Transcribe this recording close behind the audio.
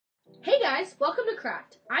guys, welcome to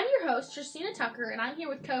Cracked. I'm your host, Christina Tucker, and I'm here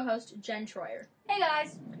with co-host Jen Troyer. Hey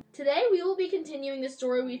guys! Today we will be continuing the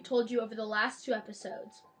story we've told you over the last 2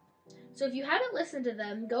 episodes. So if you haven't listened to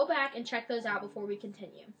them, go back and check those out before we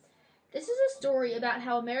continue. This is a story about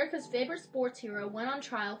how America's favorite sports hero went on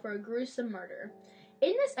trial for a gruesome murder.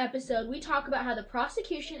 In this episode, we talk about how the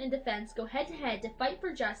prosecution and defense go head-to-head to fight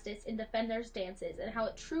for justice and defend their stances, and how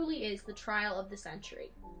it truly is the trial of the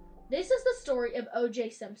century. This is the story of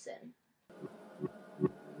O.J. Simpson.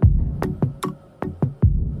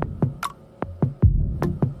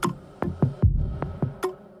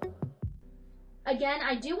 Again,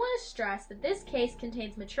 I do want to stress that this case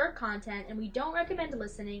contains mature content and we don't recommend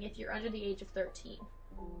listening if you're under the age of 13.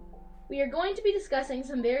 We are going to be discussing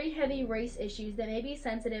some very heavy race issues that may be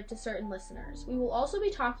sensitive to certain listeners. We will also be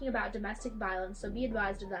talking about domestic violence, so be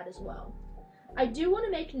advised of that as well. I do want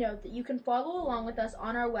to make note that you can follow along with us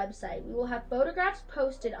on our website. We will have photographs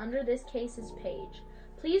posted under this case's page.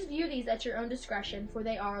 Please view these at your own discretion, for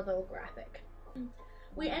they are a little graphic.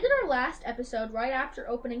 We ended our last episode right after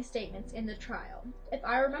opening statements in the trial. If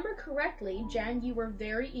I remember correctly, Jen, you were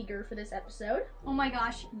very eager for this episode. Oh my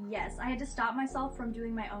gosh, yes. I had to stop myself from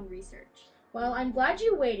doing my own research. Well, I'm glad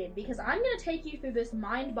you waited, because I'm going to take you through this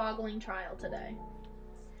mind-boggling trial today.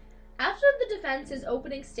 After the defense's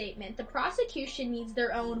opening statement, the prosecution needs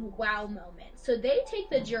their own wow moment, so they take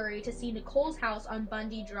the jury to see Nicole's house on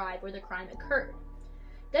Bundy Drive where the crime occurred.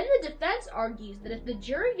 Then the defense argues that if the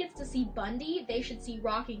jury gets to see Bundy, they should see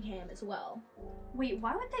Rockingham as well. Wait,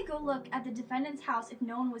 why would they go look at the defendant's house if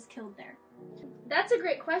no one was killed there? That's a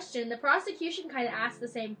great question. The prosecution kind of asked the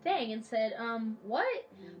same thing and said, what?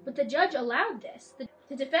 But the judge allowed this.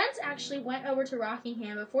 The defense actually went over to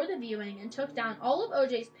Rockingham before the viewing and took down all of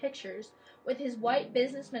OJ's pictures with his white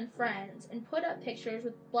businessman friends and put up pictures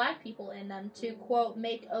with black people in them to, quote,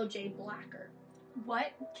 make OJ blacker.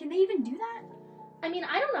 What? Can they even do that? I mean,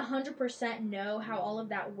 I don't 100% know how all of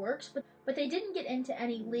that works, but they didn't get into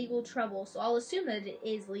any legal trouble, so I'll assume that it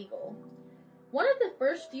is legal. One of the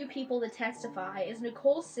first few people to testify is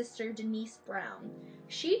Nicole's sister, Denise Brown.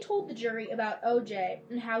 She told the jury about OJ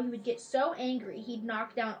and how he would get so angry he'd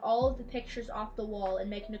knock down all of the pictures off the wall and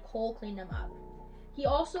make Nicole clean them up. He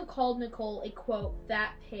also called Nicole a, quote,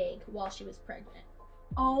 fat pig while she was pregnant.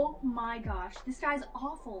 Oh my gosh, this guy's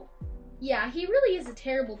awful. Yeah, he really is a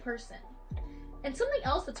terrible person. And something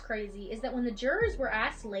else that's crazy is that when the jurors were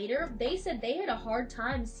asked later, they said they had a hard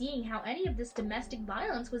time seeing how any of this domestic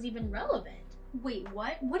violence was even relevant. Wait,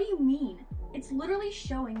 what? What do you mean? It's literally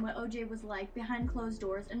showing what OJ was like behind closed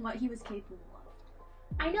doors and what he was capable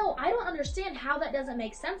of. I know, I don't understand how that doesn't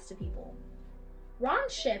make sense to people. Ron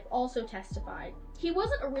Shipp also testified. He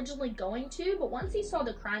wasn't originally going to, but once he saw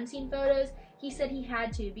the crime scene photos, he said he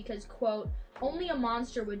had to because, quote, only a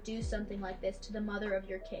monster would do something like this to the mother of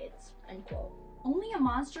your kids, end quote. Only a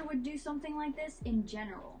monster would do something like this in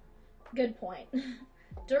general. Good point.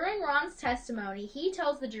 During Ron's testimony, he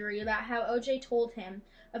tells the jury about how OJ told him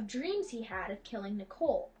of dreams he had of killing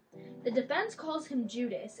Nicole. The defense calls him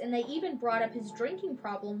Judas, and they even brought up his drinking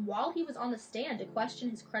problem while he was on the stand to question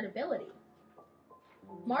his credibility.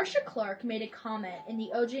 Marcia Clark made a comment in the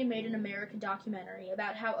OJ Made in America documentary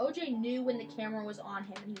about how OJ knew when the camera was on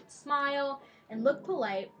him and he would smile and look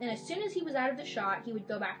polite, and as soon as he was out of the shot, he would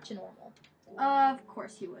go back to normal. Of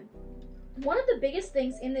course he would. One of the biggest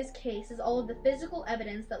things in this case is all of the physical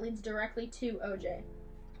evidence that leads directly to OJ.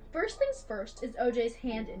 First things first is OJ's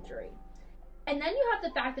hand injury. And then you have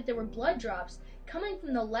the fact that there were blood drops coming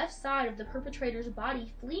from the left side of the perpetrator's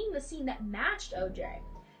body fleeing the scene that matched OJ.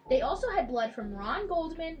 They also had blood from Ron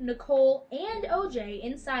Goldman, Nicole, and OJ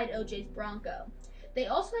inside OJ's Bronco. They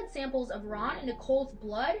also had samples of Ron and Nicole's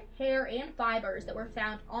blood, hair, and fibers that were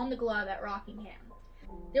found on the glove at Rockingham.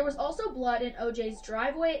 There was also blood in OJ's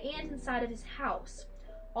driveway and inside of his house.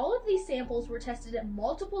 All of these samples were tested at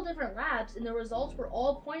multiple different labs, and the results were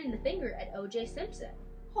all pointing the finger at O.J. Simpson.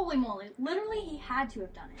 Holy moly, literally he had to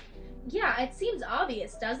have done it. Yeah, it seems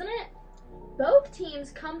obvious, doesn't it? Both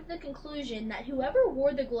teams come to the conclusion that whoever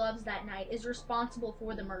wore the gloves that night is responsible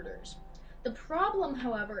for the murders. The problem,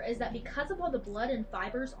 however, is that because of all the blood and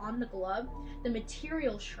fibers on the glove, the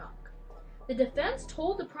material shrunk. The defense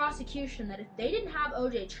told the prosecution that if they didn't have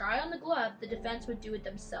OJ try on the glove, the defense would do it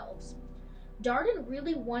themselves. Darden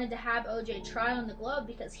really wanted to have OJ try on the glove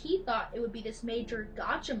because he thought it would be this major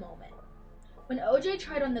gotcha moment. When OJ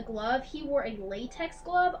tried on the glove, he wore a latex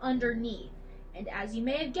glove underneath, and as you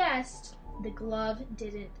may have guessed, the glove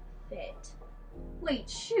didn't fit. Wait,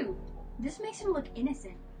 shoot. This makes him look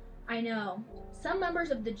innocent. I know. Some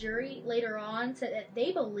members of the jury later on said that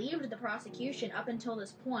they believed the prosecution up until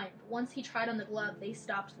this point, but once he tried on the glove, they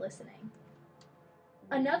stopped listening.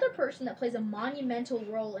 Another person that plays a monumental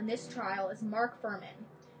role in this trial is Mark Fuhrman.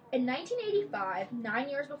 In 1985, 9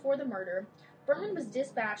 years before the murder, Fuhrman was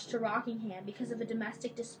dispatched to Rockingham because of a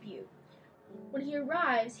domestic dispute. When he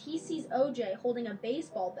arrives, he sees OJ holding a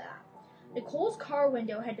baseball bat. Nicole's car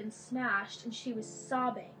window had been smashed and she was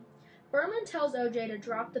sobbing. Fuhrman tells OJ to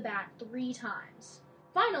drop the bat 3 times.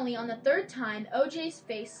 Finally, on the 3rd time, OJ's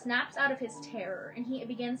face snaps out of his terror and he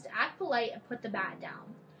begins to act polite and put the bat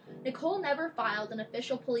down. Nicole never filed an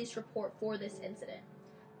official police report for this incident.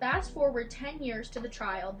 Fast forward 10 years to the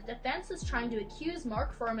trial, the defense is trying to accuse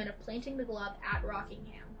Mark Fuhrman of planting the glove at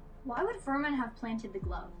Rockingham. Why would Fuhrman have planted the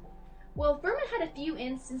glove? Well, Fuhrman had a few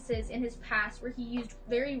instances in his past where he used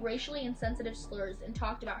very racially insensitive slurs and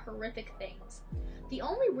talked about horrific things. The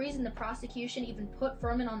only reason the prosecution even put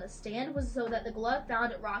Fuhrman on the stand was so that the glove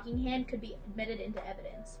found at Rockingham could be admitted into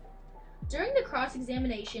evidence. During the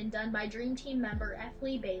cross-examination done by Dream Team member F.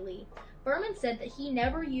 Lee Bailey, Fuhrman said that he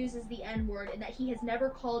never uses the N-word and that he has never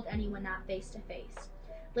called anyone that face-to-face.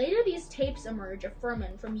 Later, these tapes emerge of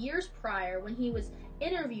Fuhrman from years prior when he was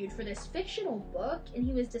interviewed for this fictional book and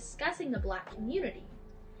he was discussing the black community.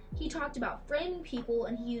 He talked about framing people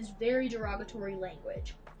and he used very derogatory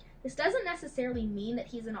language. This doesn't necessarily mean that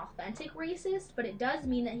he's an authentic racist, but it does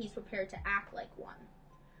mean that he's prepared to act like one.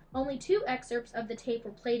 Only 2 excerpts of the tape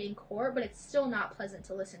were played in court, but it's still not pleasant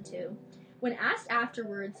to listen to. When asked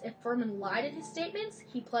afterwards if Fuhrman lied in his statements,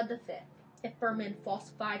 he pled the 5th. If Fuhrman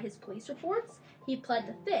falsified his police reports, he pled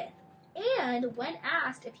the 5th. And when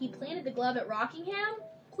asked if he planted the glove at Rockingham,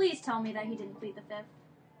 Please tell me that he didn't plead the 5th.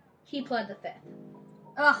 he pled the 5th.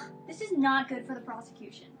 Ugh, this is not good for the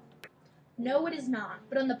prosecution. No, it is not.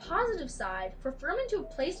 But on the positive side, for Fuhrman to have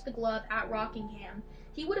placed the glove at Rockingham,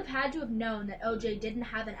 he would have had to have known that OJ didn't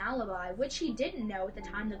have an alibi, which he didn't know at the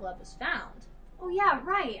time the glove was found. Oh yeah,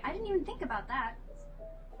 right. I didn't even think about that.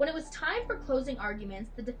 When it was time for closing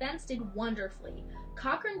arguments, the defense did wonderfully.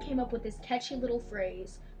 Cochran came up with this catchy little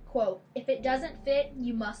phrase, quote, "If it doesn't fit,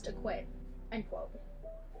 you must acquit," end quote.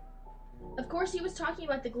 Of course, he was talking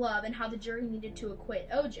about the glove and how the jury needed to acquit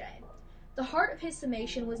OJ. The heart of his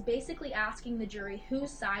summation was basically asking the jury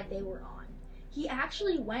whose side they were on. He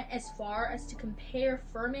actually went as far as to compare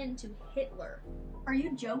Fuhrman to Hitler. Are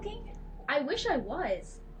you joking? I wish I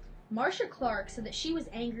was. Marcia Clark said that she was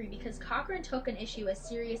angry because Cochran took an issue as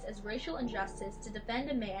serious as racial injustice to defend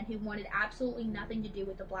a man who wanted absolutely nothing to do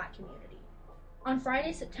with the black community. On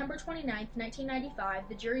Friday, September 29, 1995,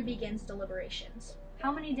 the jury begins deliberations.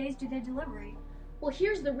 How many days do they deliberate? Well,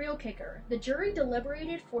 here's the real kicker. The jury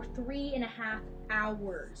deliberated for 3.5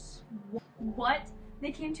 hours. What?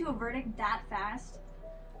 They came to a verdict that fast?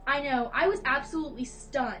 I know, I was absolutely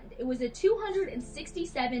stunned. It was a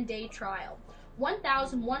 267-day trial,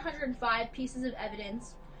 1,105 pieces of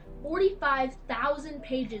evidence, 45,000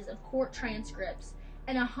 pages of court transcripts,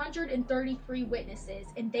 and 133 witnesses,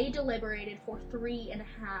 and they deliberated for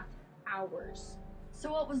 3.5 hours.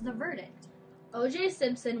 So what was the verdict? O.J.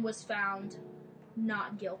 Simpson was found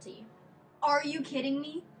not guilty. Are you kidding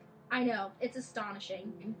me? I know, it's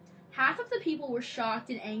astonishing. Half of the people were shocked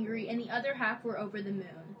and angry, and the other half were over the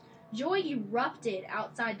moon. Joy erupted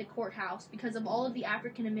outside the courthouse because of all of the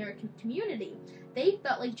African American community. They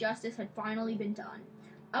felt like justice had finally been done.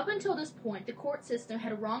 Up until this point, the court system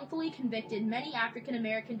had wrongfully convicted many African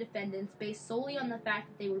American defendants based solely on the fact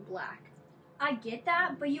that they were black. I get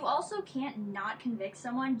that, but you also can't not convict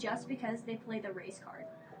someone just because they play the race card.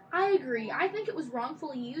 I agree. I think it was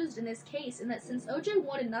wrongfully used in this case, and that since OJ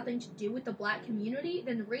wanted nothing to do with the black community,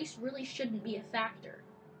 then race really shouldn't be a factor.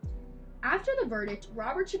 After the verdict,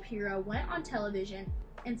 Robert Shapiro went on television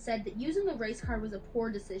and said that using the race card was a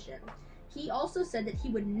poor decision. He also said that he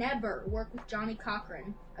would never work with Johnnie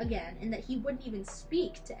Cochran again, and that he wouldn't even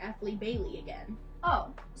speak to F. Lee Bailey again.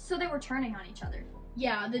 Oh, so they were turning on each other.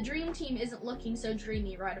 Yeah, the dream team isn't looking so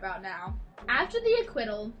dreamy right about now. After the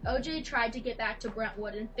acquittal, OJ tried to get back to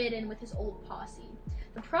Brentwood and fit in with his old posse.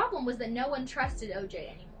 The problem was that no one trusted OJ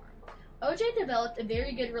anymore. OJ developed a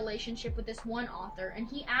very good relationship with this one author, and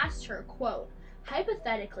he asked her, quote,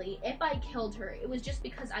 "Hypothetically, if I killed her, it was just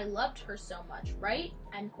because I loved her so much, right?"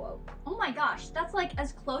 End quote. Oh my gosh, that's like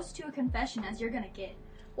as close to a confession as you're gonna get.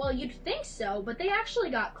 Well, you'd think so, but they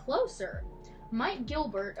actually got closer. Mike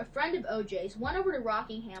Gilbert, a friend of OJ's, went over to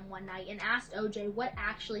Rockingham one night and asked OJ what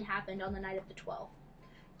actually happened on the night of the 12th.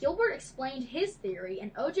 Gilbert explained his theory,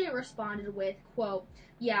 and OJ responded with, quote,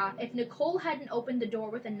 "Yeah, if Nicole hadn't opened the door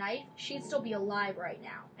with a knife, she'd still be alive right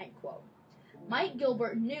now," end quote. Mike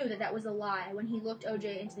Gilbert knew that that was a lie when he looked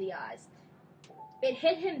OJ into the eyes. It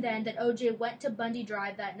hit him then that OJ went to Bundy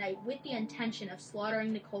Drive that night with the intention of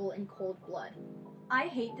slaughtering Nicole in cold blood. I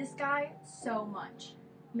hate this guy so much.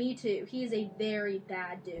 Me too. He is a very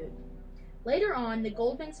bad dude. Later on, the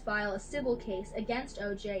Goldmans file a civil case against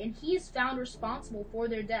OJ, and he is found responsible for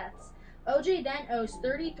their deaths. OJ then owes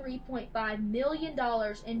 $33.5 million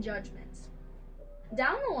in judgments.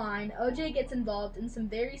 Down the line, OJ gets involved in some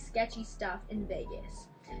very sketchy stuff in Vegas.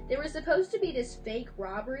 There was supposed to be this fake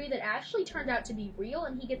robbery that actually turned out to be real,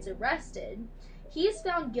 and he gets arrested. He is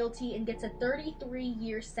found guilty and gets a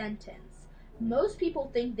 33-year sentence. Most people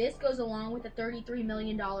think this goes along with the $33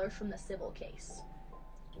 million from the civil case.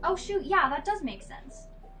 Oh shoot, yeah, that does make sense.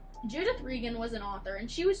 Judith Regan was an author, and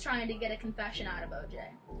she was trying to get a confession out of OJ.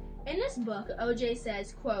 In this book, OJ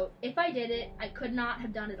says, quote, "If I did it, I could not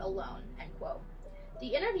have done it alone," end quote.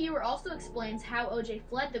 The interviewer also explains how OJ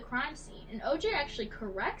fled the crime scene, and OJ actually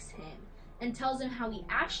corrects him and tells him how he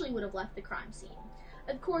actually would have left the crime scene.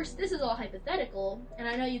 Of course, this is all hypothetical, and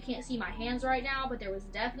I know you can't see my hands right now, but there was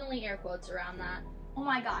definitely air quotes around that. Oh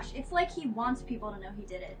my gosh, it's like he wants people to know he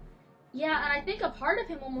did it. Yeah, and I think a part of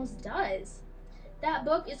him almost does. That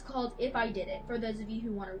book is called If I Did It, for those of you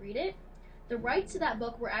who want to read it. The rights to that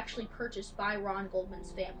book were actually purchased by Ron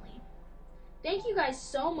Goldman's family. Thank you guys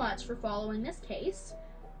so much for following this case.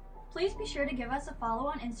 Please be sure to give us a follow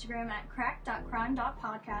on Instagram at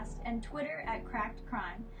cracked.crime.podcast and Twitter at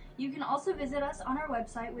crackedcrime. You can also visit us on our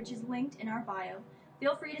website, which is linked in our bio.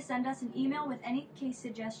 Feel free to send us an email with any case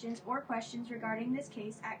suggestions or questions regarding this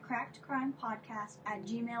case at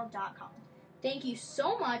crackedcrimepodcast@gmail.com. Thank you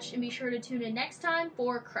so much, and be sure to tune in next time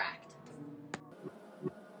for Cracked.